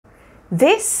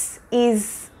This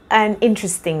is an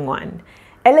interesting one.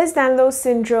 Ehlers-Danlos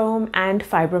syndrome and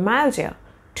fibromyalgia,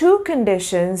 two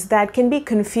conditions that can be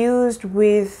confused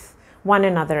with one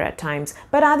another at times,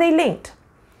 but are they linked?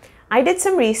 I did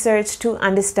some research to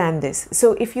understand this,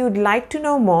 so if you'd like to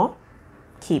know more,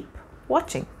 keep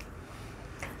watching.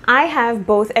 I have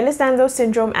both Ehlers-Danlos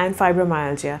syndrome and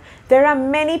fibromyalgia. There are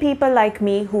many people like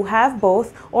me who have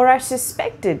both or are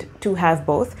suspected to have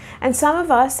both, and some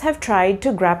of us have tried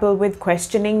to grapple with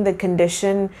questioning the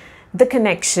connection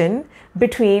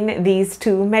between these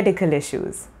two medical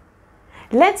issues.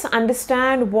 Let's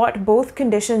understand what both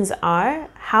conditions are,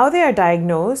 how they are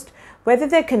diagnosed, whether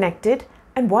they're connected,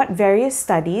 and what various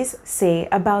studies say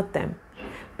about them.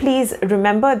 Please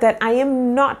remember that I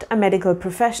am not a medical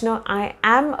professional. I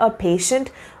am a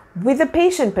patient with a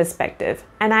patient perspective,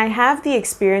 and I have the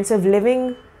experience of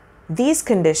living these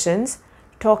conditions,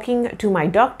 talking to my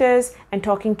doctors and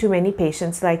talking to many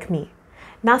patients like me.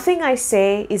 Nothing I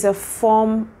say is a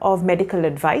form of medical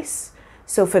advice,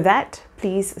 so for that,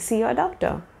 please see your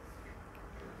doctor.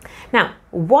 Now,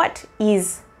 what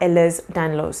is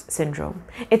Ehlers-Danlos syndrome?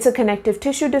 It's a connective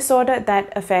tissue disorder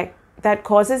that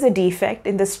causes a defect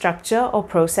in the structure or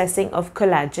processing of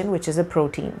collagen, which is a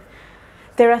protein.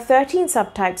 There are 13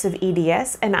 subtypes of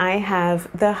EDS, and I have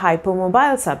the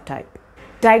hypomobile subtype.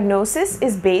 Diagnosis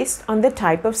is based on the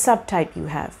type of subtype you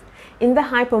have. In the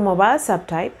hypomobile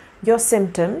subtype, your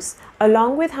symptoms,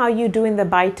 along with how you do in the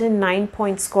Beighton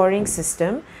 9-point scoring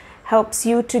system, helps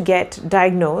you to get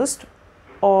diagnosed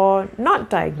or not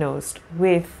diagnosed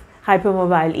with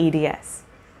hypermobile EDS.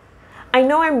 I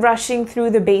know I'm rushing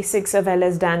through the basics of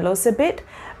Ehlers-Danlos a bit,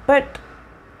 but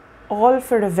all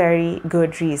for a very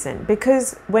good reason.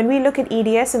 Because when we look at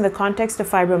EDS in the context of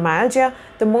fibromyalgia,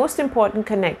 the most important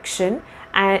connection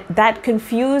that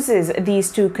confuses these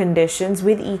two conditions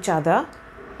with each other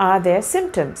are their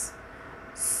symptoms.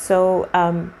 So,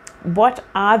 what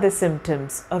are the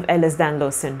symptoms of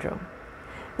Ehlers-Danlos syndrome?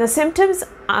 The symptoms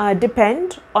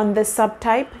depend on the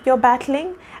subtype you're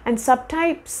battling, and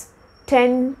subtypes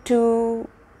tend to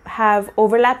have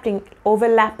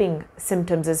overlapping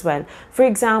symptoms as well. For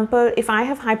example, if I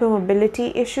have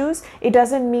hypermobility issues, it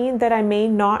doesn't mean that I may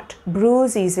not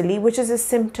bruise easily, which is a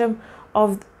symptom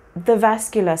of the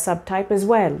vascular subtype as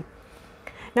well.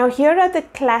 Now, here are the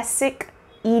classic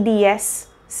EDS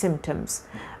symptoms,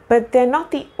 but they're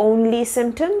not the only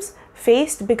symptoms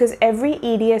faced because every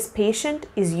EDS patient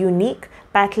is unique,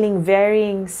 battling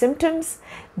varying symptoms.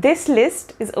 This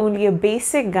list is only a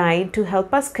basic guide to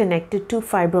help us connect it to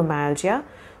fibromyalgia.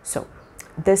 So,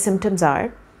 the symptoms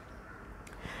are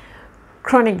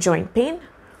chronic joint pain,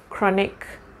 chronic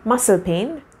muscle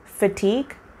pain,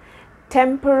 fatigue,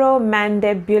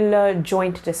 temporomandibular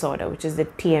joint disorder, which is the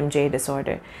TMJ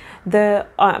disorder, the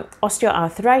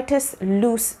osteoarthritis,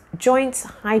 loose joints,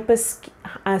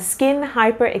 skin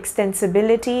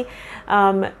hyperextensibility,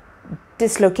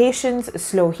 dislocations,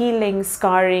 slow healing,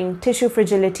 scarring, tissue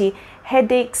fragility,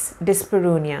 headaches,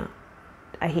 dyspareunia.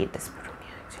 I hate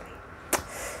dyspareunia actually.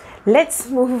 Let's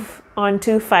move on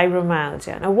to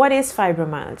fibromyalgia. Now, what is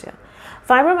fibromyalgia?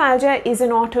 Fibromyalgia is an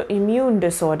autoimmune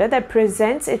disorder that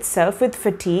presents itself with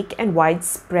fatigue and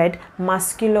widespread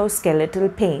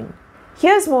musculoskeletal pain.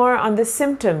 Here's more on the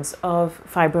symptoms of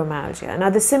fibromyalgia. Now,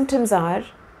 the symptoms are,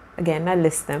 again, I'll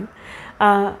list them.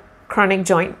 Chronic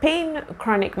joint pain,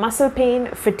 chronic muscle pain,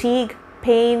 fatigue,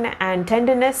 pain and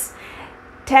tenderness,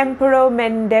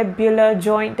 temporomandibular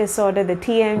joint disorder, the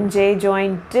TMJ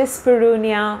joint,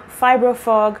 dyspareunia,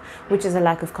 fibrofog, which is a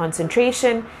lack of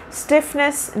concentration,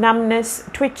 stiffness, numbness,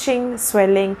 twitching,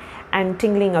 swelling, and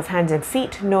tingling of hands and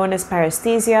feet, known as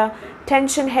paresthesia,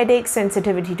 tension, headache,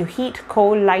 sensitivity to heat,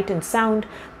 cold, light, and sound,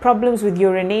 problems with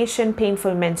urination,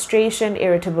 painful menstruation,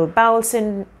 irritable bowel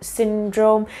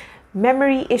syndrome,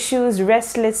 memory issues,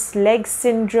 restless leg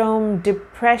syndrome,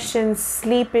 depression,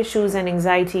 sleep issues, and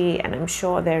anxiety, and I'm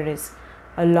sure there is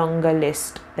a longer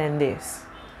list than this.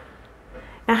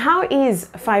 Now, how is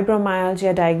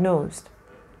fibromyalgia diagnosed?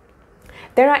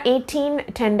 There are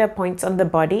 18 tender points on the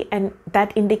body and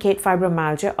that indicate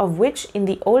fibromyalgia, of which in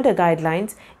the older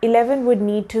guidelines, 11 would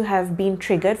need to have been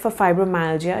triggered for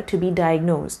fibromyalgia to be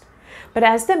diagnosed. But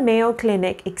as the Mayo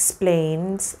Clinic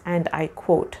explains, and I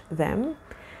quote them,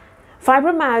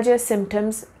 fibromyalgia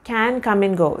symptoms can come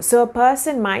and go. So a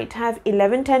person might have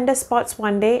 11 tender spots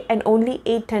one day and only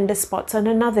 8 tender spots on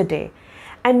another day.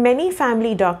 And many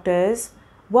family doctors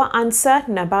were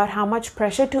uncertain about how much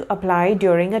pressure to apply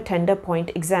during a tender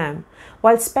point exam.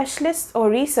 While specialists or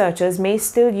researchers may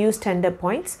still use tender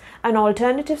points, an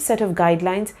alternative set of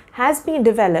guidelines has been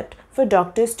developed for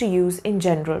doctors to use in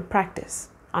general practice.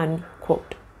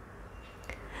 Unquote.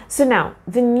 So now,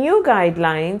 the new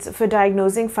guidelines for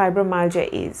diagnosing fibromyalgia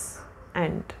is,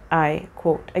 and I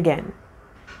quote again,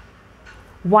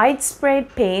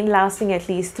 widespread pain lasting at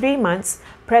least 3 months,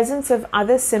 presence of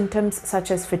other symptoms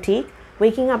such as fatigue,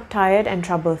 waking up tired and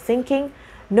trouble thinking,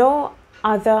 no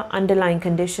other underlying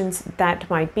conditions that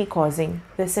might be causing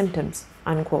the symptoms,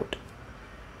 unquote.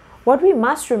 What we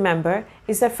must remember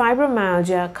is that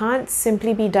fibromyalgia can't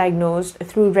simply be diagnosed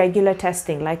through regular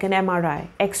testing like an MRI,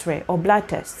 X-ray, or blood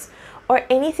tests, or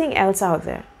anything else out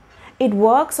there. It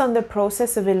works on the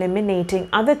process of eliminating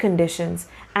other conditions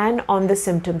and on the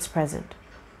symptoms present.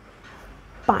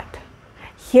 But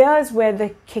here's where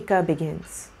the kicker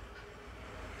begins.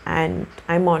 And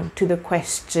I'm on to the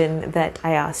question that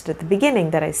I asked at the beginning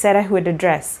that I said I would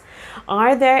address.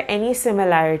 Are there any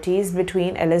similarities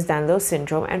between Ehlers-Danlos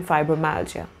syndrome and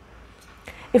fibromyalgia?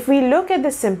 If we look at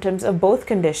the symptoms of both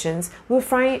conditions, we'll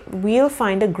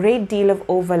find a great deal of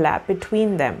overlap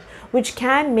between them, which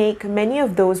can make many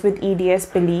of those with EDS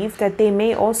believe that they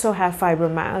may also have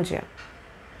fibromyalgia.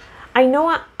 I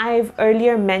know I've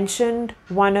earlier mentioned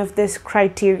one of this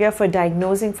criteria for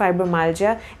diagnosing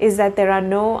fibromyalgia is that there are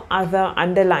no other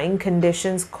underlying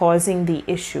conditions causing the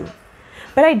issue.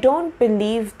 But I don't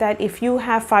believe that if you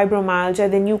have fibromyalgia,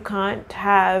 then you can't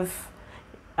have,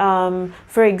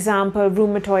 for example,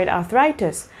 rheumatoid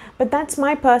arthritis. But that's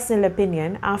my personal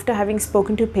opinion after having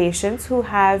spoken to patients who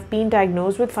have been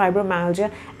diagnosed with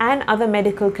fibromyalgia and other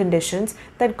medical conditions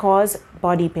that cause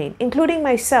body pain, including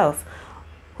myself,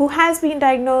 who has been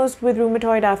diagnosed with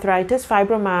rheumatoid arthritis,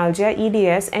 fibromyalgia,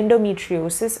 EDS,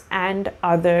 endometriosis, and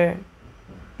other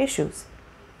issues.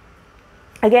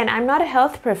 Again, I'm not a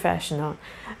health professional,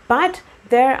 but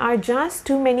there are just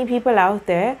too many people out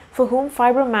there for whom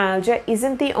fibromyalgia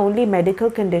isn't the only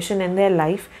medical condition in their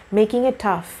life, making it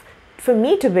tough for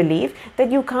me to believe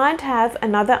that you can't have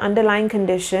another underlying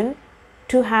condition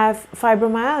to have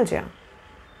fibromyalgia.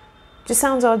 Just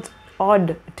sounds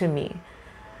odd to me.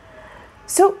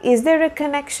 So, is there a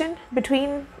connection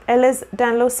between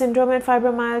Ehlers-Danlos syndrome and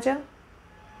fibromyalgia?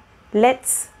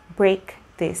 Let's break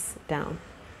this down.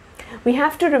 We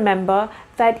have to remember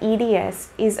that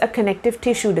EDS is a connective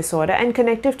tissue disorder, and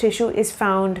connective tissue is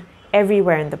found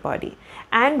everywhere in the body.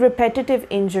 And repetitive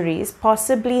injuries,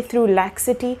 possibly through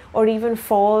laxity or even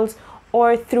falls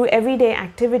or through everyday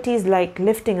activities like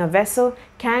lifting a vessel,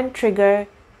 can trigger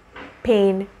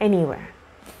pain anywhere,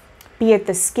 be it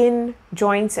the skin,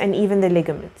 joints, and even the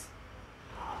ligaments.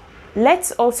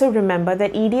 Let's also remember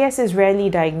that EDS is rarely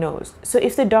diagnosed. So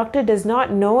if the doctor does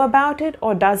not know about it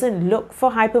or doesn't look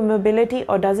for hypermobility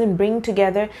or doesn't bring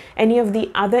together any of the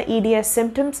other EDS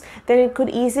symptoms, then it could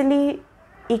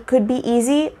be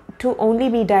easy to only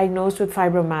be diagnosed with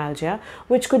fibromyalgia,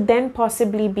 which could then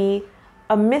possibly be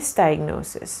a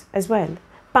misdiagnosis as well.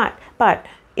 But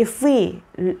if we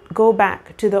go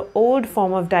back to the old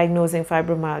form of diagnosing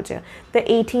fibromyalgia,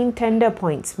 the 18 tender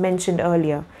points mentioned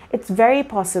earlier, it's very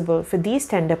possible for these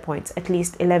tender points, at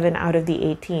least 11 out of the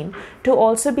 18, to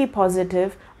also be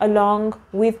positive along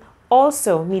with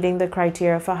also meeting the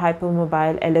criteria for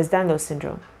hypermobile Ehlers-Danlos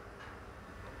syndrome.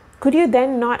 Could you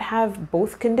then not have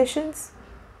both conditions?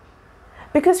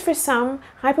 Because for some,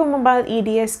 hypermobile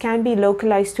EDS can be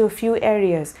localized to a few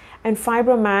areas, and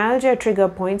fibromyalgia trigger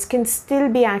points can still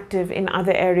be active in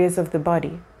other areas of the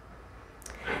body.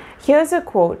 Here's a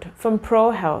quote from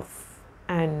ProHealth,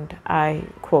 and I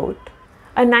quote,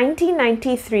 "A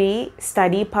 1993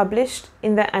 study published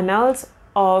in the Annals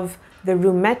of the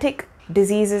Rheumatic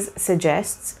Diseases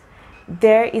suggests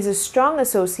there is a strong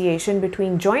association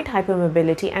between joint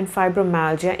hypermobility and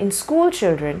fibromyalgia in school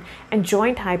children, and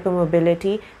joint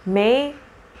hypermobility may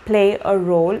play a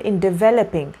role in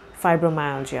developing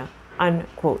fibromyalgia,"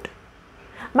 unquote.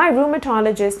 My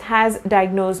rheumatologist has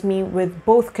diagnosed me with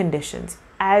both conditions,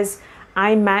 as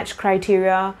I match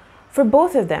criteria for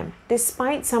both of them,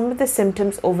 despite some of the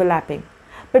symptoms overlapping.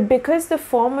 But because the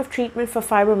form of treatment for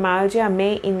fibromyalgia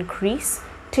may increase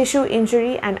tissue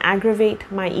injury and aggravate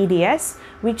my EDS,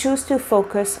 we choose to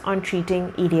focus on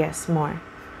treating EDS more.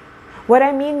 What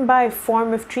I mean by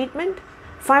form of treatment?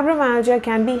 Fibromyalgia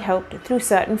can be helped through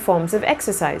certain forms of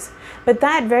exercise, but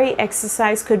that very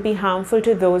exercise could be harmful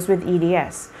to those with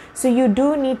EDS. So you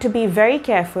do need to be very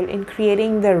careful in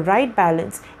creating the right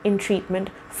balance in treatment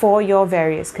for your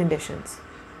various conditions.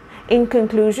 In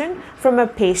conclusion, from a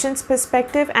patient's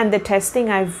perspective and the testing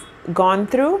I've gone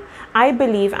through, I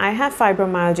believe I have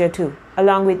fibromyalgia too,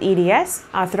 along with EDS,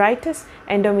 arthritis,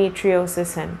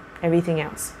 endometriosis, and everything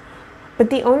else. But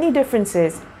the only difference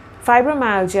is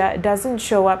fibromyalgia doesn't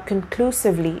show up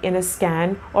conclusively in a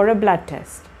scan or a blood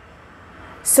test.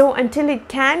 So until it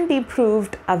can be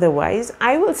proved otherwise,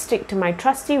 I will stick to my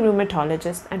trusty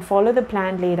rheumatologist and follow the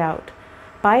plan laid out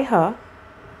by her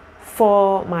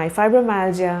for my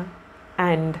fibromyalgia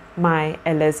and my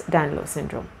Ehlers-Danlos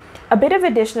syndrome. A bit of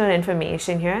additional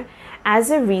information here.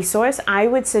 As a resource, I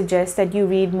would suggest that you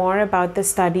read more about the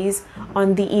studies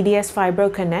on the EDS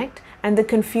Fibro Connect and the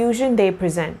confusion they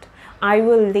present. I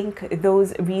will link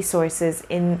those resources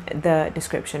in the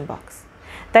description box.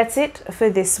 That's it for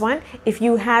this one. If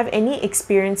you have any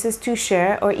experiences to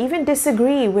share or even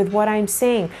disagree with what I'm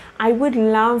saying, I would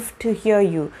love to hear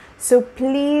you. So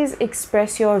please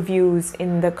express your views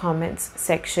in the comments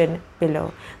section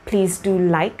below. Please do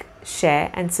like, share,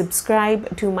 and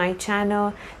subscribe to my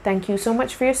channel. Thank you so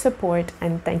much for your support,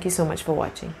 and thank you so much for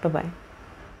watching. Bye-bye.